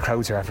to see the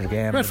crowds here after the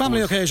game. Great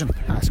family occasion.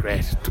 That's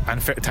great,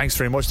 and thanks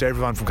very much to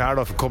everyone from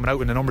Carlow for coming out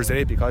in the numbers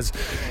today, because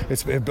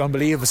it's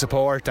unbelievable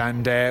support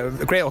and a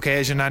great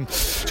occasion, and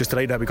just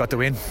delighted that we got the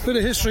win. Bit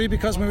of history,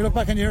 because when we look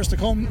back in years to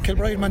come,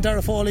 Kilbride man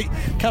Darragh Foley,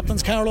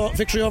 captains Carlow,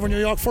 victory over New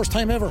York, first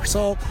time ever.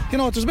 So, you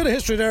know, there's a bit of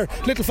history there.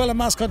 Little fella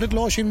mascot, little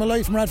Oisin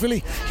Malloy from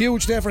Rathvilly,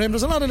 huge day for him.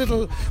 There's a lot of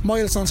little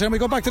milestones here, and we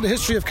go back to the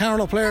history of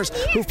Carlow players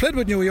who've played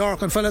with New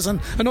York and fellas, and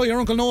I know your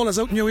Uncle Noel is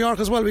out in New York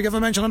as well. We give a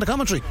mention on the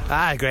commentary.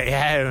 Great,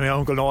 yeah, my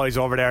Uncle Noel is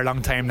over there a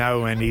long time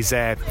now, and he's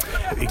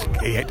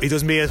he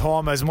doesn't be at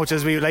home as much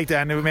as we would like to,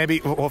 and maybe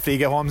hopefully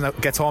he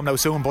gets home now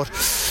soon, but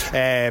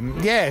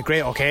great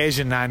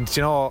occasion. And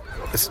you know,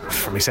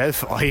 for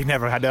myself, I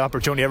never had the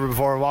opportunity ever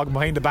before walking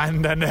behind the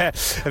band, and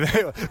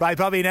I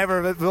probably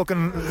never,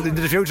 looking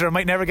into the future, I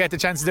might never get the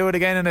chance to do it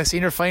again in a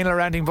senior final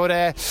or anything, but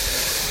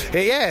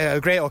a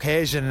great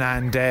occasion,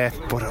 and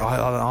but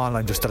all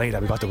I'm just delighted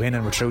that we got the win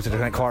and we're through to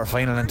the quarter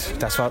final, and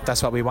that's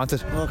what we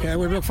wanted. Okay,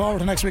 we look forward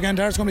to next weekend.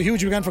 It's going to be a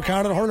huge weekend for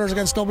Carlow. The hurlers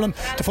against Dublin,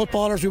 the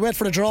footballers. We wait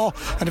for the draw,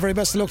 and the very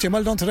best of luck to you.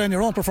 Well done today in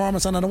your own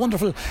performance, and on a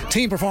wonderful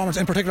team performance,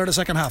 in particular the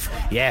second half.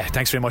 Yeah,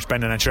 thanks very much,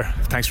 Brendan, and sure,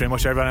 thanks very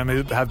much to everyone, and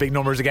we'll have big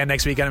numbers again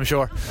next weekend, I'm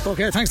sure.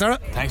 Okay, thanks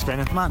Darragh. Thanks,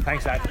 Brendan. Come on.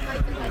 Thanks, Dad.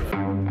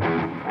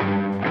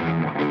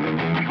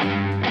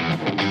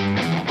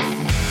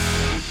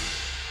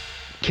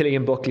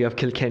 Cillian Buckley of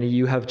Kilkenny,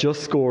 you have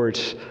just scored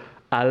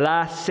a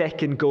last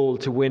second goal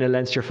to win a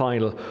Leinster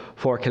final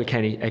for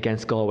Kilkenny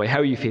against Galway. How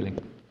are you feeling?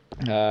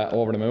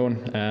 Over the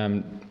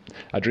moon.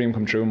 A dream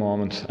come true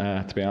moment,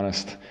 to be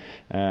honest.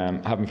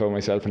 Haven't found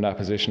myself in that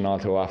position all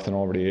too often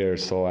over the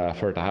years, so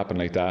for it to happen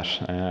like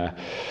that,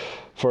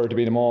 for it to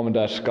be the moment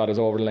that got us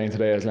over the line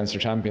today as Leinster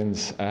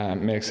champions,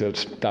 makes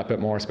it that bit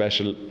more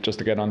special. Just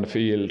to get on the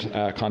field,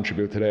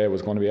 contribute today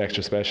was going to be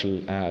extra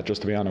special,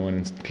 just to be on a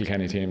winning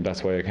Kilkenny team.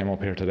 That's why I came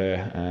up here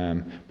today,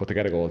 but to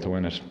get a goal to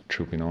win it,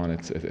 truth be known,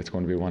 it's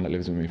going to be one that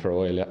lives with me for a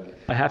while. Yeah,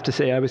 I have to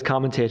say, I was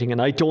commentating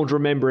and I don't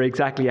remember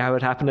exactly how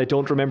it happened. I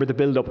don't remember the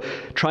build-up.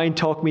 Try and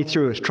talk me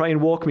through it. Try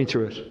and walk me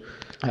through it.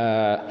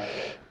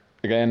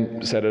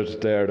 Again, said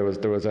it there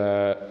was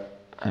a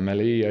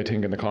Melee, I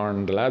think, in the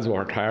corner. The lads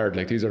worked hard.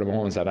 Like, these are the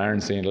moments that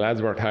aren't seen. The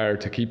lads worked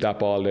hard to keep that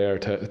ball there,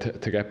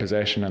 to get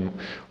possession, and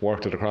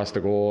worked it across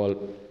the goal.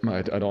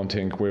 I don't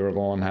think it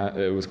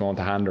was going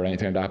to hand or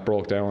anything. That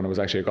broke down. It was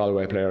actually a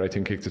Galway player, I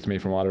think, kicked it to me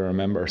from what I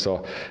remember.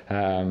 So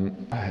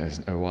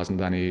it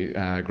wasn't any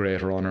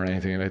great run or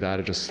anything like that.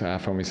 I just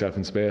found myself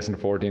in space in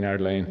the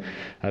 14-yard line.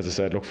 As I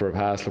said, look for a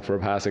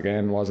pass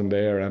again, wasn't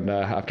there. And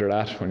after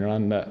that, when you're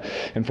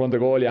in front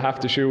of goal, you have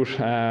to shoot.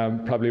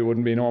 Probably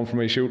wouldn't be known for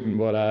me shooting,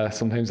 but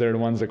sometimes they're the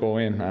ones that go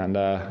in. And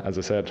as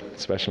I said,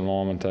 special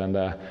moment, and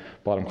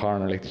bottom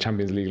corner like the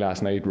Champions League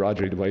last night,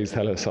 Rodri, the boys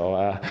tell us. So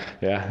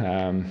it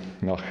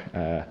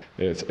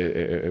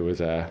was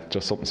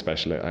just something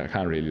special. I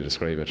can't really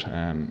describe it.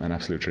 An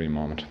absolute dream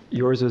moment.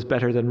 Yours was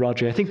better than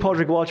Rodri. I think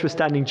Padraig Walsh was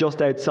standing just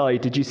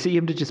outside. Did you see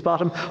him? Did you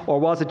spot him? Or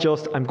was it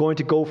just, I'm going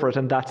to go for it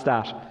and that's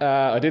that?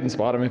 I didn't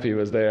spot him if he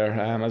was there.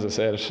 As I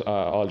said,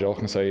 all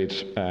joking aside,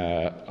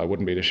 I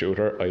wouldn't be the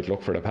shooter. I'd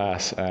look for the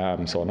pass.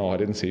 So no, I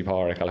didn't see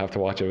Padraig. I'll have to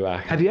watch it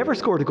back. Have you ever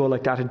scored a goal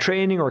like that in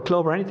training or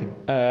club or anything?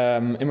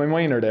 In my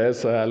minor days,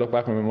 look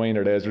back on my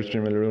minor days,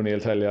 Richard Mulrooney will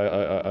tell you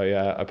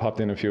I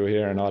popped in a few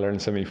here in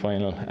All-Ireland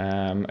semi-final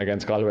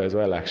against Galway as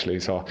well, actually.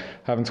 So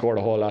haven't scored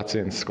a whole lot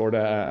since. Scored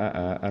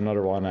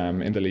another one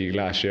in the league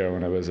last year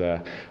when I was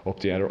up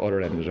the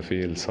other end of the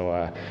field.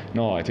 So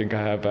no, I think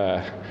I have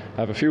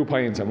a few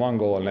points and one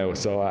goal now.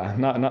 So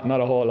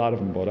not a whole lot of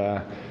them,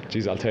 but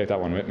geez, I'll take that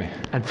one with me.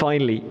 And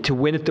finally, to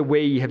win it the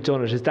way you have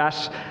done it, is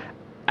that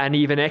an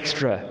even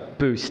extra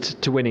boost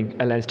to winning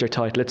a Leinster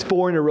title? It's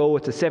 4 in a row,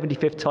 it's a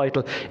 75th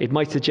title. It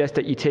might suggest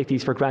that you take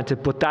these for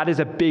granted, but that is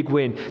a big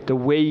win, the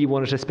way you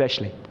won it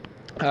especially.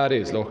 It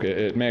is, look,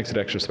 it makes it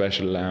extra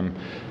special.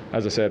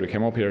 as I said, we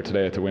came up here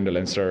today to win the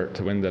Leinster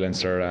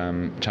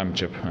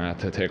Championship,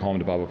 to take home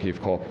the Bob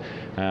O'Keefe Cup.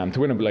 To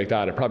win it like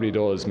that, it probably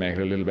does make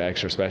it a little bit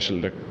extra special.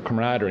 The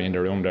camaraderie in the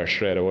room there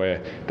straight away,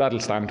 that'll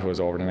stand to us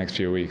over the next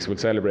few weeks. We'll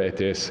celebrate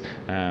this,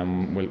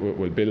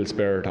 we'll build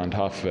spirit on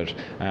top of it,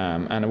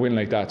 and a win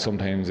like that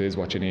sometimes is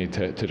what you need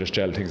to just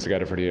gel things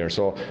together for the year.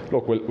 So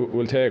look,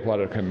 we'll take what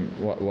it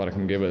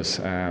can give us,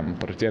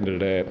 but at the end of the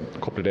day, a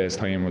couple of days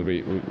time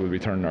we'll be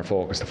turning our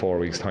focus to 4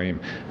 weeks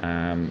time.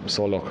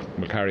 So look,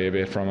 we'll carry a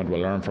bit from it,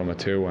 we'll learn from it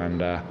too,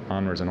 and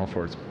onwards and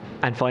upwards.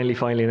 And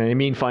finally, and I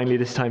mean finally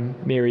this time,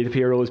 Mary, the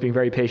PRO, is being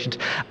very patient.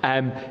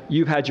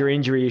 You've had your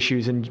injury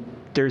issues, and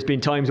there's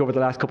been times over the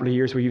last couple of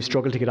years where you've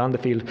struggled to get on the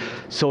field.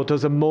 So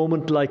does a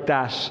moment like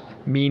that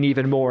mean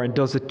even more, and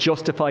does it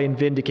justify and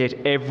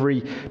vindicate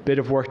every bit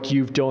of work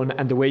you've done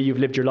and the way you've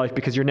lived your life?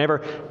 Because you're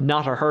never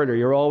not a hurler,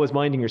 you're always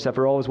minding yourself,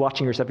 you're always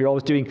watching yourself, you're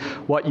always doing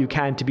what you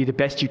can to be the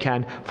best you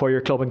can for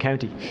your club and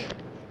county.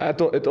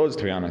 It does,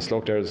 to be honest.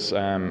 Look, there's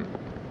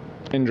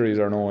injuries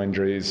or no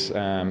injuries,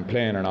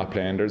 playing or not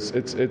playing,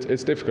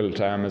 it's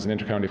difficult as an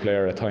inter-county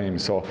player at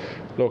times. So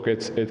look,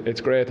 it's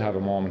great to have a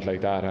moment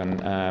like that,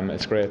 and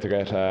it's great to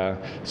get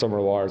some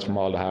rewards from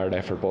all the hard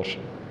effort. But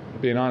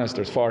being honest,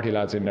 there's 40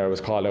 lads in there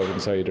was called out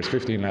inside, there's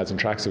 15 lads in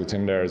tracksuits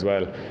in there as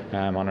well,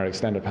 on our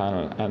extended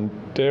panel, and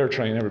they're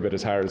trying every bit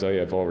as hard as I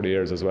have over the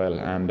years as well,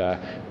 and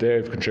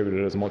they've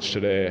contributed as much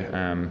today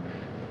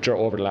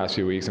over the last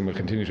few weeks, and will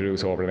continue to do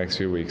so over the next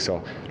few weeks.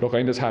 So look,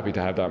 I'm just happy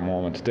to have that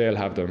moment. They'll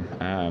have them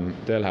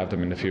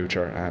in the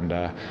future, and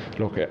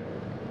look,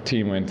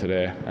 team win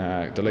today.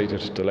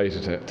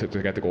 Delighted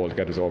to get the goal to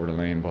get us over the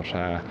line, but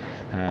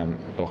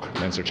look,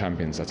 Leinster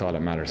champions, that's all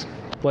that matters.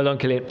 Well done,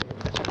 Cillian.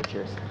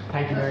 Cheers.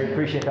 Thank you, Mary,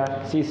 appreciate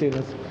that. See you soon,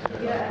 Liz.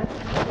 Yeah.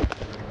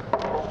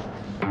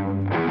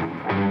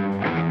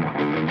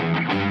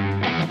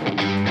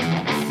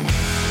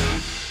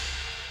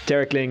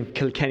 Darragh Lyng,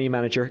 Kilkenny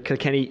manager.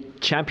 Kilkenny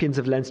champions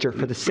of Leinster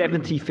for the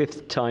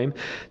 75th time,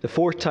 the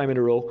 4th time in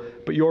a row,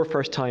 but your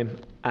first time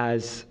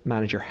as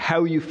manager.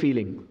 How are you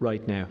feeling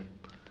right now?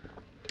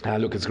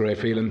 Look, it's a great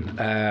feeling.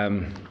 I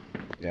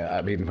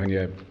mean, when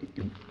you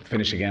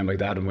finish a game like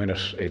that and win it,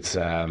 it's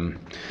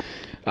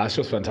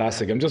just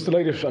fantastic. I'm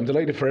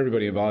delighted for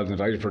everybody involved, and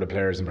delighted for the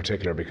players in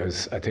particular,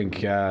 because I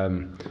think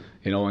when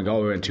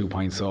Galway went 2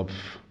 points up,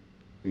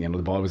 the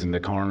ball was in the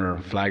corner,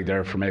 flag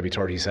there for maybe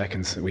 30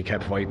 seconds. We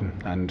kept fighting,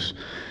 and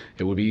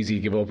it would be easy to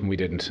give up, and we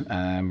didn't.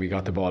 We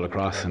got the ball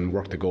across and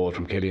worked the goal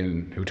from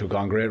Cillian, who took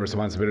on great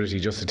responsibility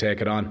just to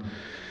take it on.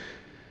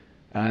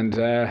 And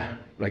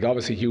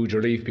obviously huge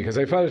relief, because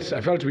I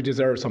felt we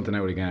deserved something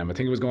out of the game. I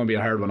think it was going to be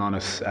a hard one on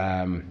us.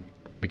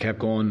 We kept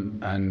going,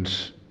 and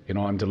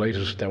I'm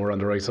delighted that we're on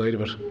the right side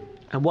of it.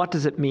 And what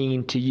does it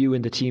mean to you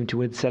and the team to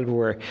win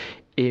silverware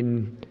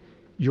in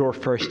your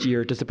first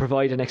year? Does it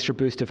provide an extra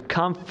boost of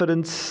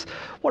confidence?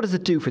 What does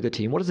it do for the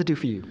team? What does it do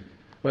for you?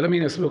 Well, I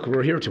mean, look,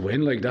 we're here to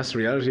win. That's the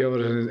reality of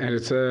it, and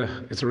it's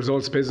a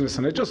results business,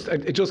 and it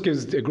just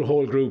gives the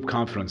whole group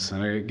confidence,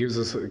 and it gives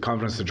us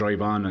confidence to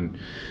drive on. And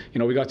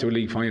we got to a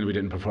league final, we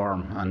didn't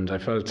perform, and I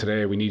felt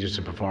today we needed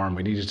to perform.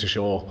 We needed to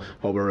show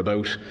what we're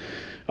about.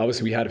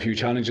 Obviously, we had a few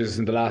challenges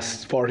in the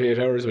last 48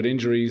 hours with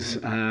injuries,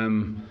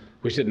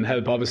 which didn't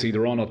help, obviously, the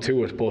run up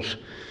to it, but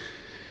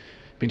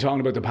been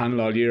talking about the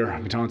panel all year. I've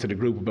been talking to the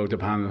group about the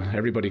panel,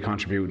 everybody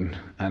contributing,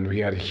 and we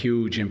had a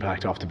huge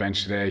impact off the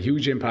bench today, a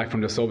huge impact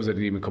from the subs that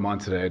didn't even come on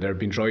today. They've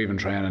been driving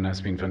training, has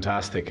been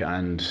fantastic,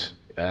 and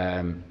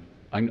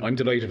I'm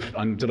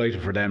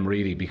delighted for them,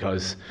 really,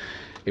 because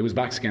it was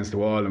backs against the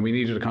wall, and we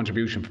needed a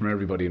contribution from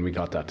everybody, and we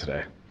got that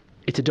today.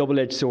 It's a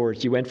double-edged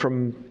sword. You went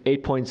from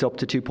 8 points up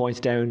to 2 points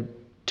down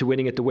to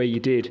winning it the way you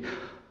did.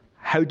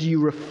 How do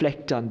you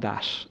reflect on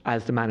that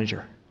as the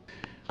manager?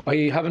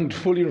 I haven't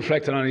fully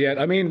reflected on it yet.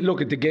 I mean,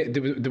 look at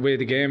the way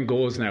the game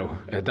goes now.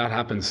 That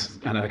happens,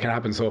 and it can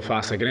happen so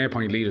fast. Like an 8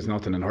 point lead is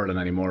nothing in hurling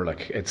anymore.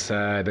 Like it's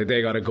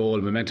they got a goal,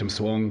 momentum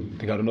swung.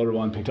 They got another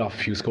one, picked off a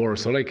few scores.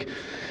 So like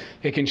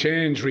it can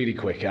change really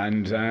quick.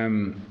 And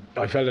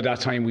I felt at that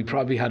time we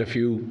probably had a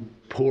few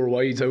poor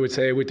wides, I would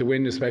say, with the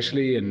win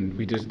especially. And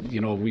we did,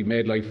 we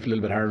made life a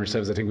little bit harder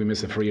ourselves. I think we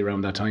missed a free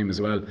around that time as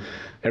well.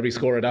 Every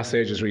score at that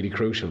stage is really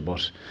crucial.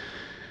 But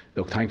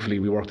look, thankfully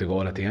we worked the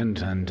goal at the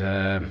end, and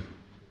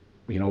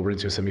we're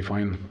into a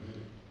semi-final.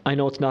 I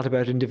know it's not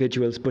about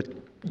individuals, but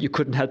you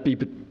couldn't help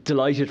but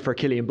delighted for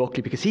Cillian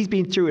Buckley, because he's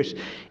been through it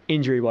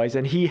injury-wise,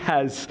 and he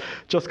has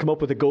just come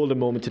up with a golden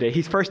moment today.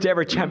 His first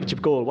ever championship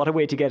goal. What a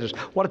way to get it.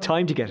 What a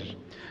time to get it.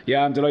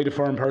 Yeah, I'm delighted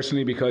for him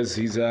personally, because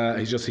he's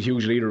just a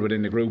huge leader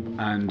within the group,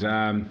 and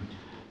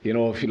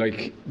if you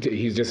like,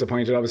 he's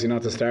disappointed obviously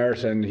not to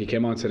start, and he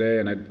came on today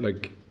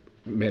and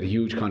made a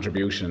huge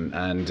contribution,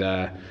 and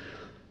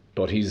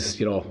but he's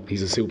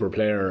a super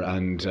player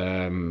and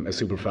a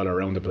super fella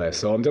around the place.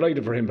 So I'm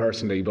delighted for him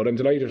personally, but I'm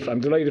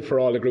delighted for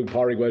all the group.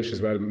 Pádraig Welsh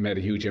as well made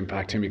a huge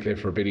impact. Timmy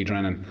Clifford, Billy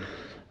Drennan,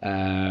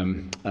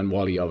 and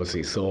Wally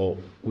obviously. So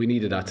we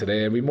needed that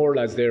today, and we more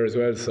lads there as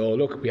well. So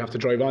look, we have to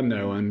drive on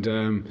now,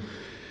 and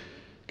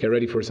get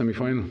ready for a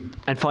semi-final.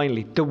 And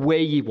finally, the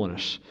way you won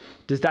it,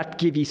 does that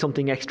give you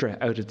something extra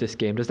out of this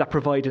game? Does that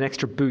provide an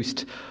extra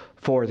boost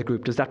for the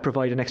group? Does that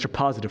provide an extra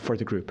positive for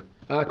the group?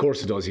 Of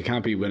course it does. You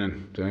can't be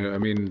winning. I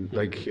mean,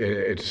 like,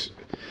 it's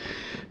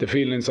the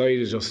feeling inside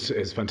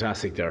is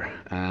fantastic there.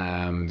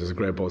 There's a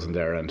great buzz in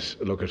there, and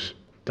look,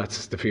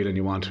 that's the feeling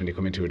you want when you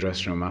come into a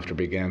dressing room after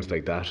big games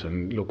like that.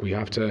 And look, we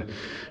have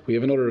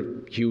another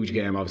huge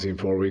game obviously in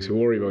 4 weeks. We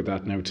worry about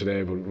that now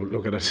today, but we'll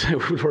look at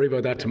it. We'll worry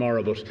about that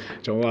tomorrow. But you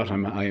know what?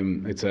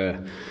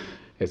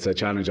 It's a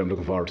challenge I'm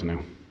looking forward to now.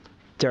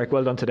 Darragh,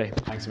 well done today.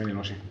 Thanks a million,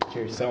 Oshie.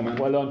 Cheers. So, man.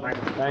 Well done.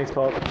 Thanks,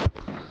 Paul.